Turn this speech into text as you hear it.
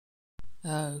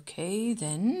Okay,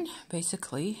 then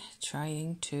basically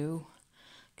trying to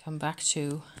come back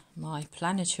to my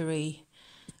planetary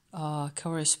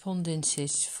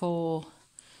correspondences for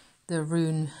the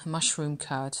rune mushroom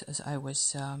card, as I had,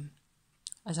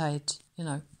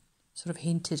 sort of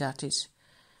hinted at it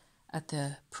at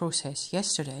the process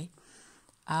yesterday.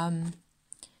 I'm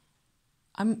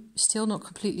still not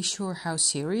completely sure how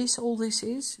serious all this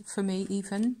is for me.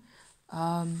 Even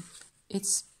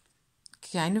it's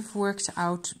kind of worked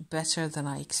out better than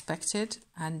I expected,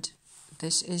 and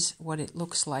this is what it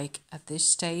looks like at this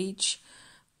stage,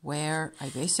 where I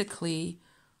basically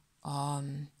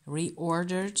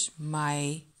reordered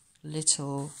my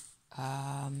little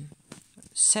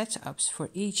setups for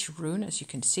each rune. As you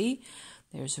can see,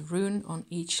 there's a rune on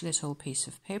each little piece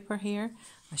of paper here.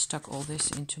 I stuck all this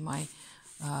into my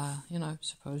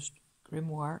supposed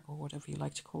grimoire, or whatever you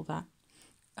like to call that,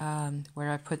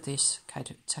 where I put this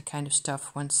kind of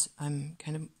stuff once I'm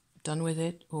kind of done with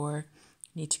it or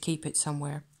need to keep it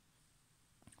somewhere.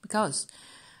 Because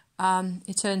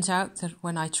it turns out that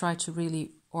when I try to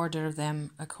really order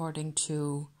them according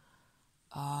to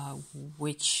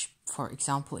which, for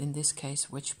example, in this case,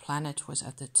 which planet was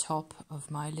at the top of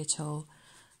my little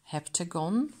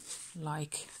heptagon,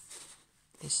 like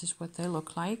this is what they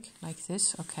look like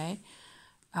this, okay.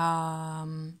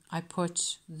 I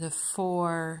put the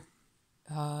four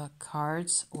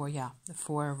cards, the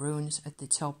four runes at the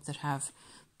top that have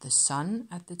the sun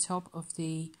at the top of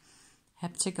the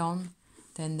heptagon.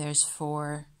 Then there's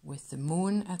 4 with the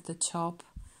moon at the top.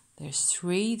 There's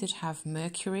 3 that have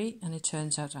Mercury, and it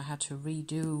turns out I had to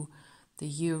redo the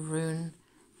U rune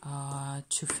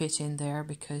to fit in there,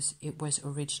 because it was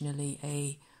originally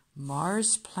a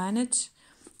Mars planet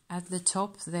at the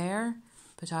top there,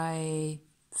 but I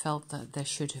felt that there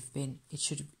should have been, it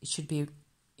should be,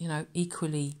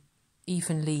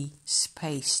 evenly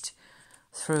spaced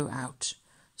throughout,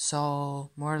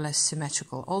 so more or less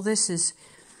symmetrical. All this is,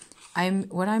 why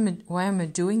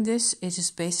I'm doing this, it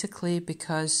is basically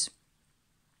because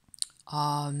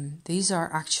these are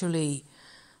actually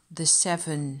the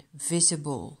 7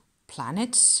 visible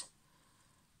planets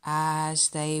as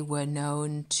they were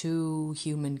known to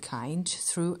humankind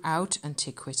throughout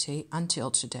antiquity until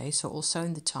today. So also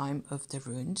in the time of the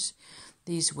runes,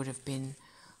 these would have been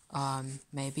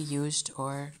maybe used,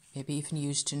 or maybe even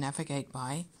used to navigate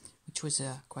by, which was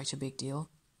quite a big deal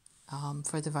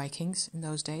for the Vikings in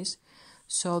those days.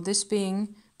 So this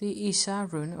being the Isa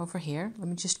rune over here, let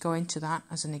me just go into that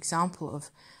as an example of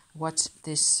what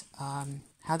this,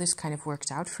 how this kind of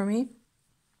worked out for me.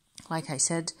 Like I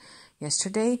said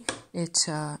yesterday, it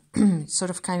sort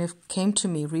of kind of came to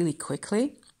me really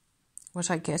quickly.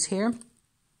 What I get here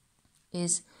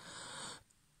is,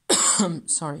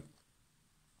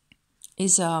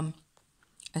 is a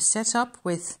setup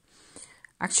with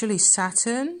actually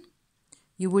Saturn.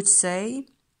 You would say,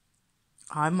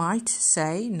 I might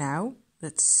say now,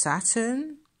 that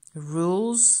Saturn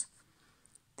rules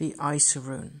the Isa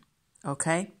rune.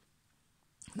 Okay?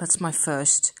 That's my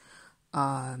first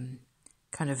kind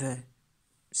of a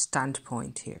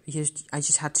standpoint here. I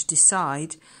just had to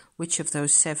decide which of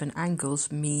those 7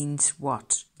 angles means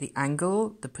what. The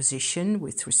angle, the position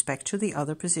with respect to the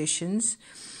other positions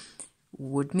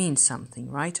would mean something,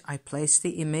 right? I place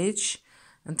the image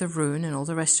and the rune and all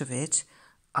the rest of it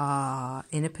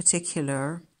in a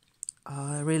particular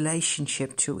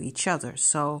relationship to each other.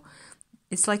 So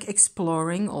it's like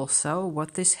exploring also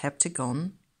what this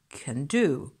heptagon can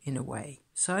do in a way.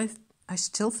 So I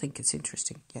still think it's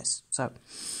interesting, yes. So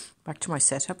back to my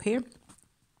setup here.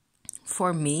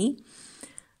 For me,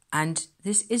 and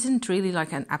this isn't really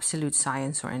like an absolute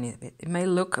science or any of it. It may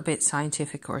look a bit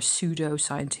scientific or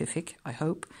pseudo-scientific, I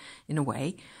hope, in a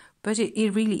way, but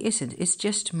it really isn't. It's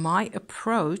just my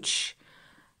approach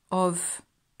of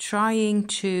trying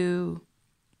to,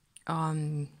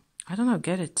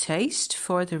 get a taste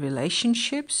for the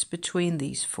relationships between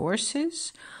these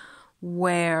forces,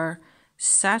 where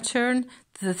Saturn,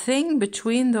 the thing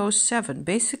between those 7,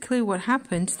 basically what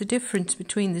happens, the difference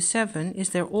between the 7 is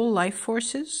they're all life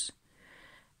forces,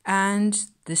 and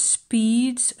the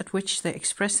speeds at which they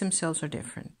express themselves are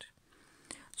different.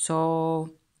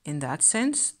 So in that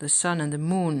sense, the sun and the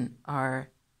moon are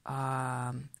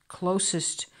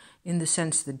closest in the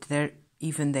sense that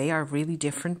they are really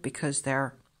different, because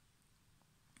they're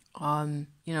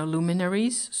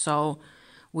luminaries. So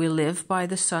we live by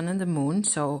the sun and the moon,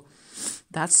 so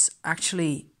that's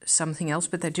actually something else,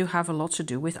 but they do have a lot to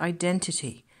do with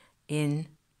identity in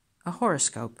a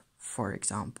horoscope, for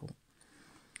example.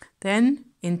 Then,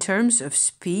 in terms of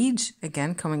speed,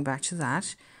 again, coming back to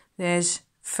that, there's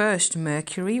first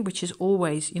Mercury, which is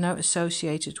always,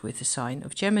 associated with the sign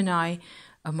of Gemini,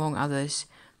 among others.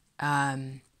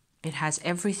 It has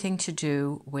everything to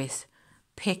do with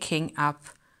picking up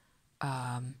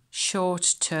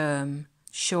short-term,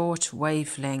 short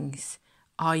wavelength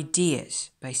ideas,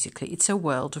 basically. It's a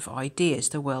world of ideas,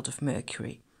 the world of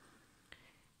Mercury.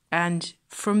 And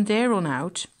from there on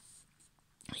out,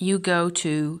 you go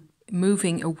to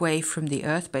moving away from the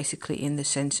Earth, basically in the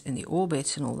sense in the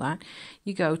orbits and all that.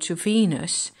 You go to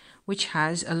Venus, which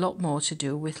has a lot more to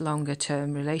do with longer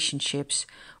term relationships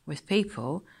with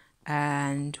people,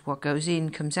 and what goes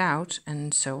in comes out,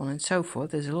 and so on and so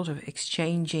forth. There's a lot of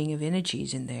exchanging of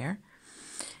energies in there.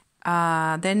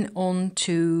 Then on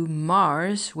to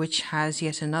Mars, which has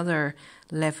yet another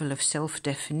level of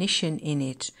self-definition in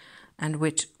it, and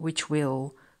which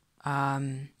will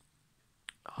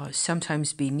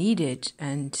sometimes be needed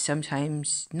and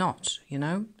sometimes not,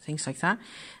 things like that.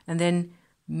 And then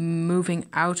moving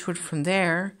outward from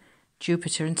there,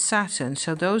 Jupiter and Saturn.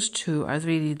 So those two are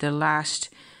really the last.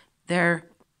 They're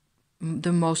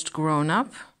the most grown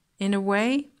up in a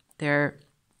way. They're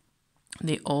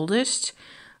the oldest.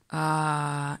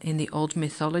 In the old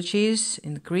mythologies,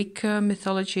 in the Greek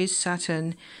mythologies,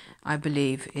 Saturn, I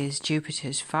believe, is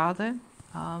Jupiter's father,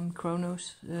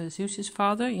 Kronos, Zeus's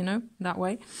father, that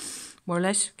way, more or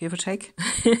less, give or take.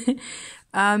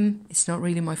 It's not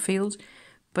really my field,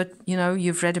 but,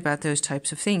 you've read about those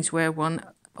types of things where one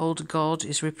old god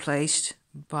is replaced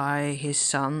by his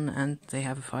son and they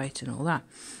have a fight and all that.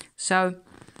 So,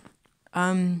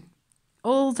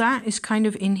 all that is kind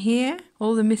of in here,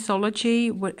 all the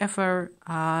mythology, whatever,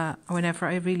 whenever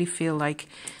I really feel like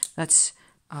that's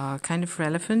kind of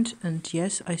relevant. And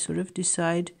yes, I sort of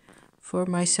decide for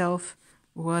myself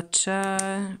what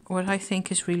I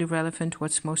think is really relevant,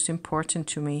 what's most important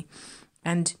to me.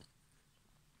 And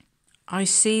I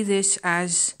see this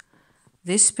as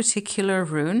this particular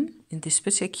rune, in this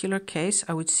particular case,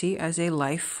 I would see as a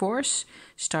life force,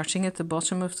 starting at the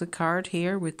bottom of the card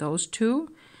here with those two.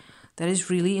 That is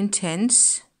really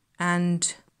intense,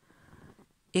 and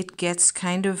it gets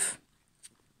kind of,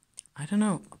 I don't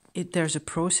know, there's a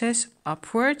process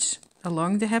upwards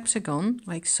along the heptagon,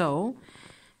 like so,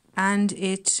 and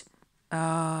it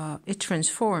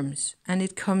transforms, and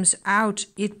it comes out,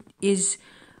 it is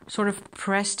sort of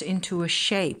pressed into a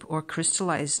shape or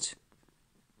crystallized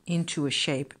into a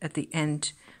shape at the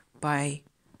end by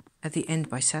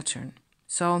Saturn.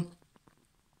 So,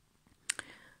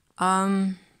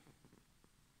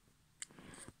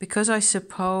 because I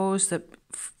suppose that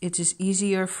it is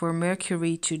easier for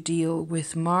Mercury to deal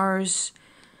with Mars,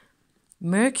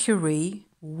 Mercury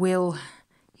will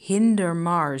hinder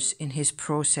Mars in his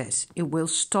process. It will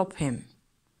stop him.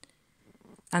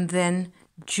 And then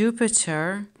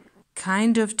Jupiter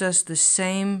kind of does the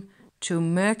same to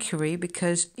Mercury,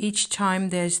 because each time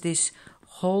there's this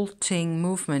halting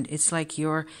movement, it's like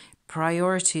your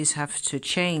priorities have to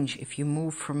change. If you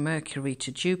move from Mercury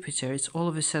to Jupiter, it's all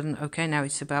of a sudden, okay, now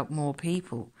it's about more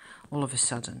people, all of a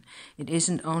sudden. It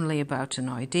isn't only about an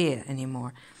idea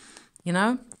anymore.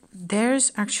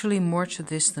 There's actually more to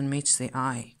this than meets the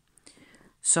eye.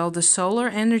 So the solar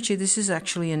energy, this is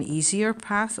actually an easier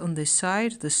path on this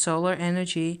side. The solar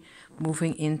energy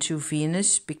moving into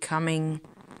Venus, becoming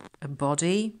a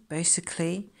body,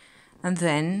 basically, and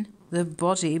then the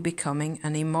body becoming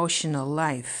an emotional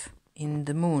life in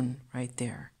the moon right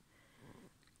there.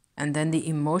 And then the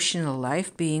emotional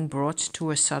life being brought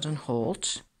to a sudden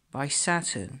halt by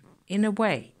Saturn, in a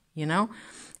way,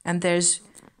 And there's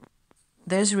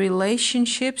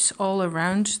relationships all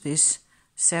around this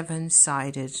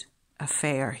seven-sided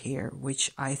affair here,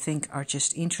 which I think are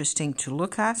just interesting to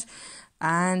look at.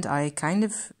 And I kind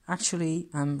of actually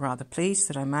am rather pleased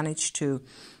that I managed to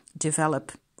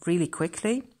develop really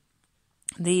quickly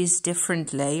these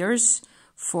different layers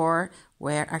for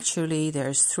where actually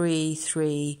there's 3,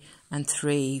 3, and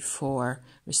 3 for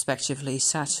respectively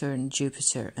Saturn,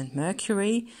 Jupiter, and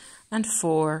Mercury, and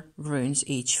 4 runes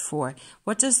each for.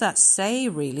 What does that say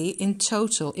really in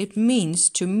total? It means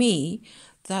to me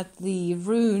that the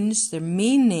runes, the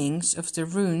meanings of the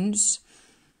runes,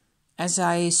 as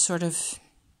I sort of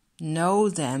know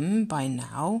them by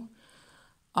now,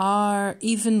 are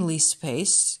evenly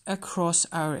spaced across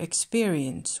our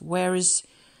experience. Whereas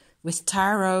with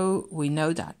tarot, we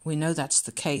know that's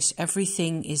the case.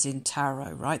 Everything is in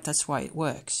tarot, right? That's why it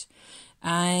works.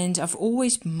 And I've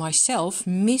always myself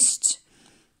missed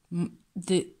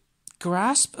the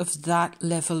grasp of that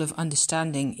level of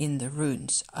understanding in the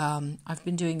runes. I've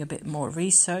been doing a bit more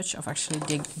research. I've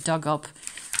actually dug up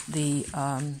the,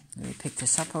 let me pick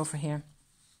this up over here.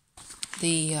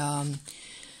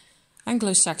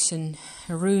 Anglo-Saxon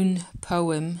Rune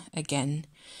Poem again.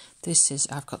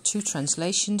 I've got two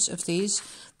translations of these.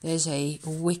 There's a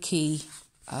wiki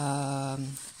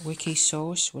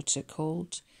source, what's it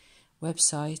called?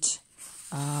 Website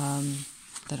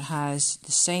that has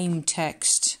the same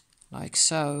text like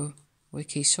so.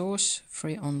 Wiki source,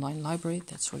 free online library,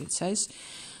 that's what it says.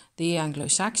 The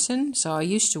Anglo-Saxon. So I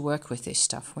used to work with this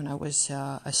stuff when I was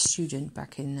a student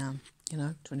back in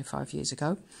 25 years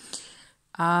ago.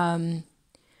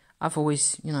 I've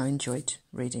always, enjoyed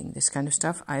reading this kind of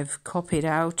stuff. I've copied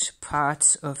out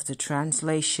parts of the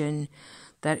translation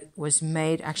that was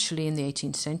made actually in the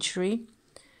 18th century.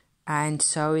 And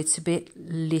so it's a bit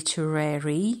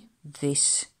literary.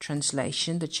 This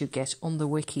translation that you get on the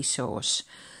wiki source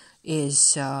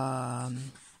is a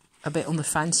bit on the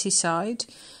fancy side.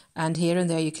 And here and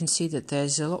there you can see that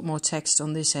there's a lot more text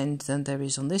on this end than there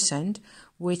is on this end,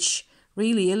 which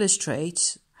really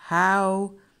illustrates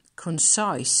how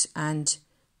concise and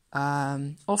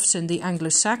often the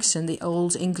Anglo-Saxon, the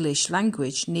Old English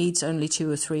language, needs only 2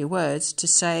 or 3 words to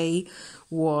say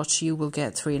what you will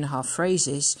get 3.5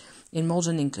 phrases in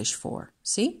modern English for.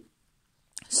 See?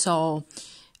 So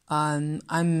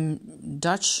I'm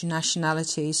Dutch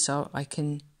nationality, so I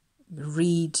can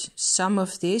read some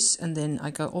of this and then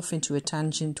I go off into a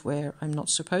tangent where I'm not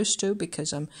supposed to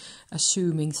because I'm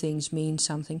assuming things mean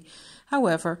something.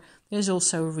 However, there's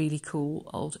also a really cool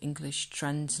Old English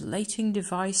translating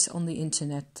device on the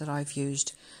internet that I've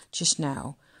used just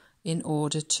now in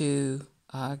order to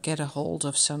get a hold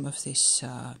of some of this,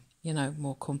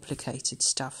 more complicated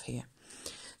stuff here.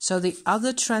 So the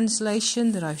other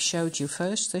translation that I've showed you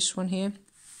first, this one here,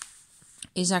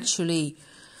 is actually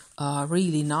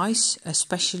really nice,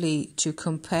 especially to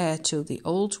compare to the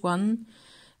old one.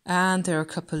 And there are a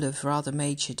couple of rather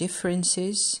major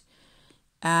differences.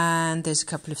 And there's a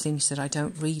couple of things that I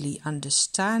don't really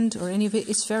understand or any of it.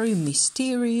 It's very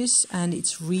mysterious and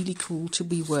it's really cool to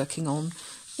be working on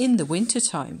in the winter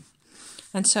time.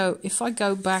 And so if I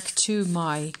go back to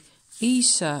my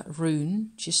Isa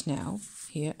rune just now,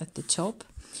 here at the top,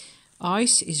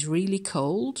 ice is really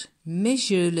cold,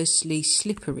 measurelessly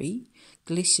slippery,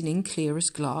 glistening clear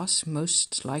as glass,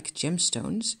 most like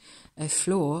gemstones, a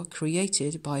floor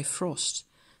created by frost,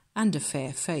 and a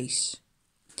fair face.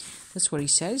 That's what he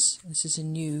says. This is a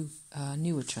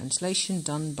newer translation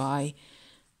done by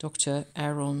Dr.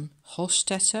 Aaron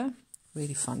Hofstetter.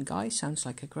 Really fun guy. Sounds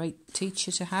like a great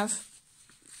teacher to have.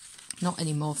 Not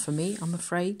anymore for me, I'm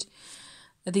afraid.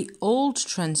 The old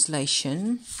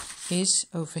translation is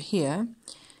over here.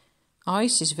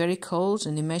 Ice is very cold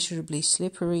and immeasurably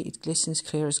slippery. It glistens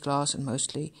clear as glass and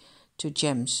mostly to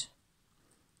gems.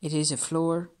 It is a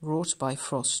floor wrought by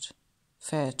frost,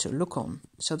 fair to look on.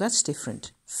 So that's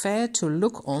different. Fair to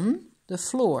look on the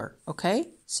floor, okay?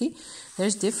 See,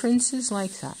 there's differences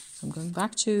like that. So I'm going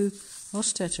back to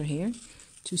Hofstetter here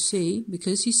to see,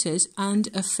 because he says, and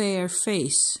a fair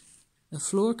face. A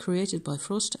floor created by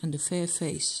frost and a fair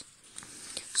face.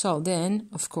 So then,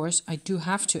 of course, I do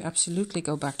have to absolutely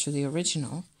go back to the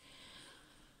original.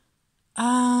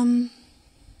 And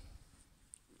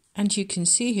you can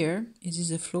see here, it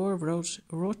is a floor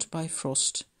wrought by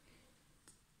frost.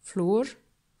 Floor,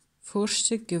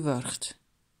 voorste gewurgd.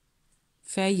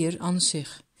 Fair aan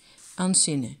zich,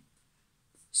 aanzinnen.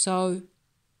 So,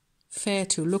 fair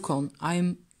to look on.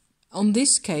 On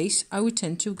this case, I would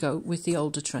tend to go with the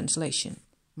older translation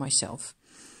myself.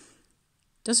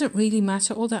 Doesn't really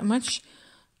matter all that much.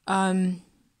 The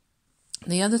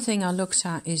other thing I looked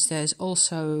at is there's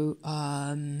also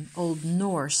Old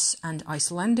Norse and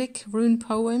Icelandic rune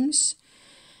poems.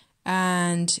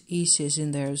 And Is is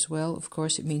in there as well. Of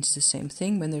course, it means the same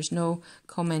thing. When there's no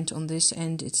comment on this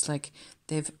end, it's like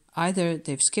they've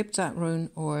skipped that rune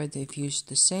or they've used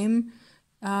the same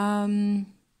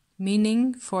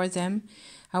meaning for them.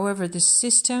 However, the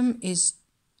system is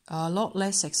a lot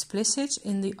less explicit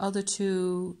in the other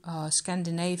two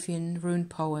Scandinavian rune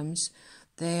poems.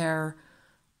 They're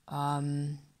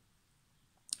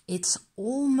it's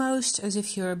almost as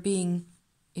if you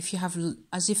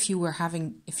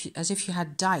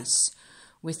had dice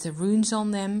with the runes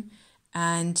on them,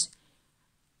 and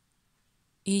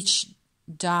each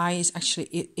die is actually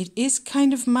it is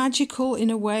kind of magical in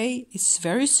a way. It's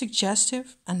very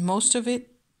suggestive, and most of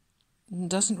it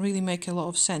doesn't really make a lot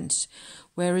of sense.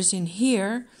 Whereas in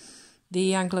here,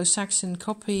 the Anglo-Saxon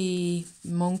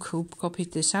monk who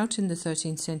copied this out in the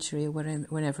 13th century or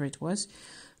whenever it was,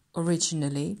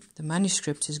 originally, the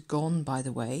manuscript is gone, by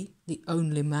the way. The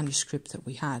only manuscript that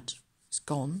we had is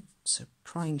gone. It's a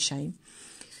crying shame.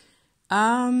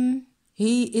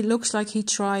 it looks like he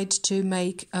tried to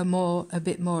make a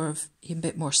bit more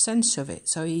sense of it.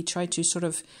 So he tried to sort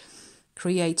of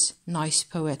create nice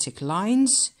poetic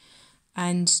lines,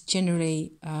 and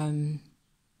generally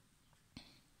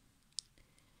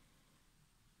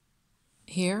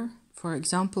here, for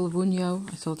example, Runyo,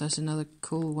 I thought that's another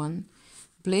cool one.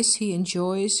 Bliss he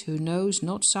enjoys who knows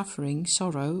not suffering,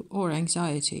 sorrow or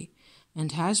anxiety,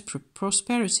 and has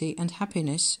prosperity and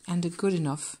happiness and a good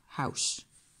enough house.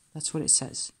 That's what it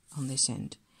says on this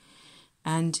end.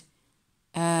 And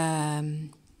Saras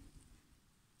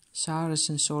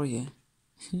and Sorje,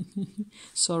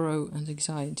 sorrow and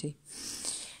anxiety.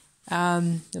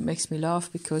 That makes me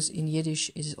laugh because in Yiddish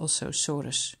it is also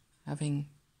Sores, having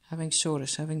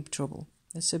sores, having trouble.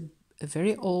 That's a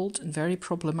very old and very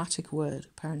problematic word,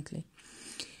 apparently.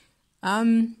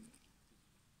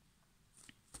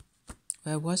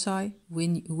 Where was I?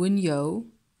 Winyo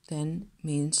then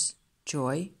means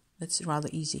joy. That's rather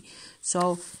easy.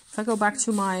 So if I go back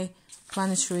to my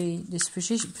planetary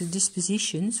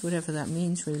dispositions, whatever that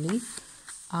means really,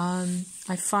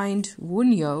 I find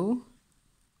Wunyo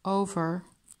over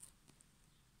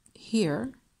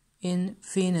here in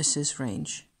Venus's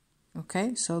range.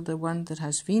 Okay, so the one that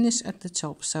has Venus at the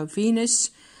top. So Venus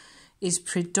is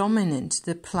predominant.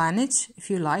 The planet, if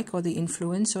you like, or the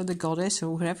influence, or the goddess,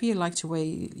 or whatever you like to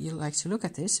look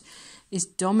at this, is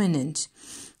dominant.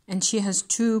 And she has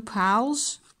two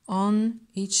pals on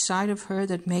each side of her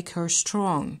that make her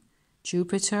strong.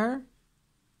 Jupiter,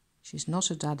 she's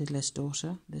not a daddyless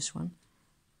daughter, this one,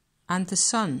 and the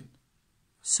sun.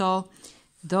 So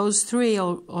those three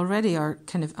already are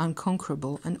kind of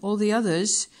unconquerable, and all the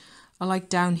others are like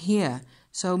down here.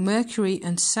 So Mercury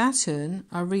and Saturn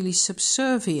are really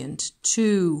subservient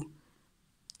to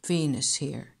Venus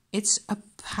here. It's a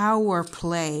power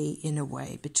play in a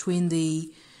way between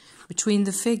the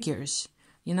figures,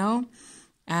 you know.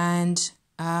 And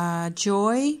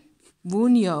joy,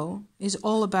 Wunyo, is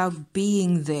all about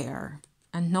being there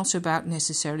and not about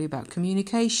necessarily about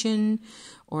communication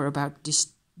or about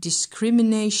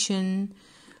discrimination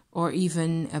or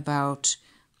even about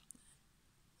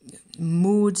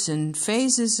moods and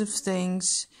phases of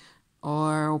things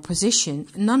or position.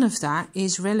 None of that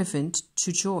is relevant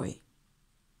to joy.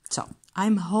 So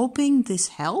I'm hoping this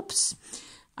helps.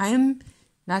 I'm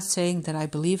not saying that I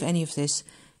believe any of this.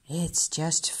 It's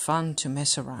just fun to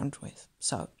mess around with.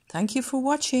 So thank you for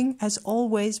watching. As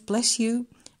always, bless you,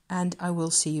 and I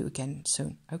will see you again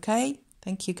soon. Okay?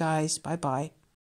 Thank you guys. Bye-bye.